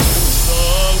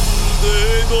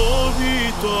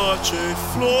toace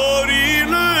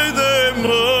florile de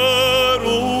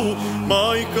măru,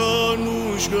 Maica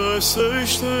nu-și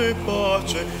găsește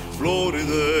pace, flori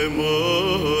de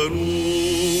măru.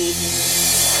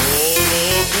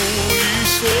 Prorocului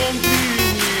s-o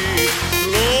împlinit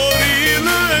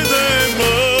florile de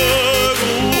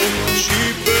măru și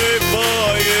pe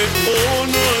baie o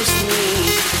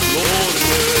născut flori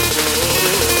de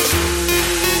măru.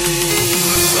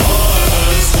 S-a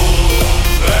născut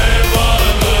pe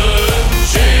pământ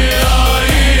și a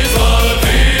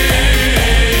izbăvit,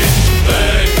 te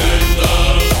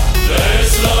cântăm, te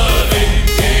slăvim,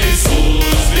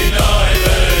 Iisus, bine ai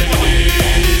venit.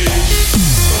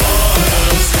 S-a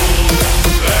născut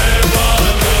pe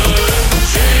pământ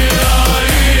și a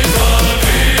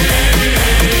izbăvit,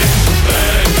 te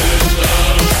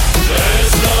cântăm, te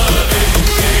slăvim,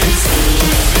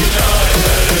 Iisus, bine ai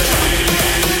venit.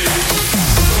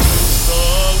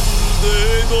 De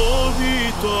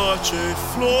dobitoace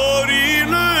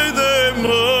florile de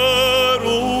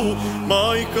măru,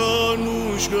 Maica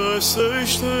nu-și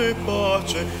găsește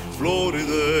pace, flori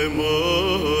de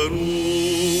măru.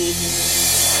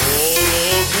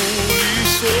 Prorocului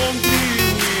s-o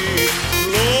împlinit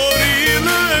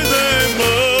florile de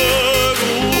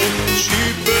măru și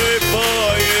pe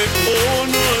baie o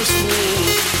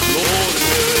născut flori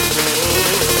de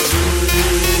măru.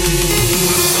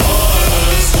 S-a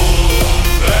născut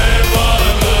pe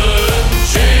pământ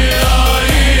și a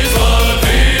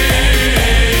izbăvit,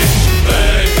 te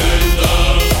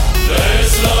cântăm, te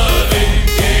slăvim,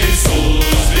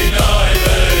 Iisus, bine ai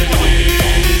venit.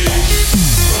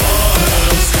 S-a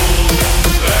născut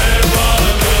pe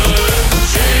pământ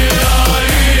și a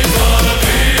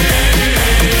izbăvit,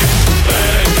 te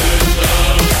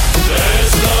cântăm, te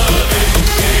slăvim,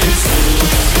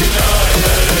 Iisus, bine ai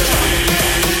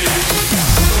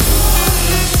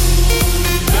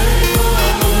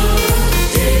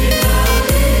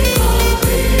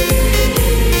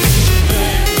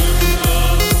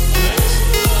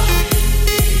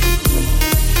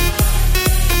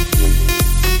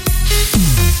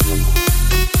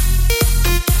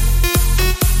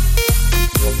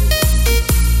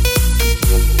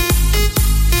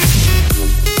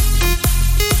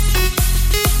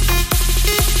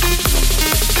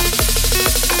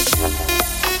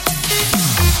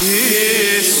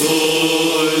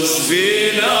Iisus,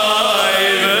 bine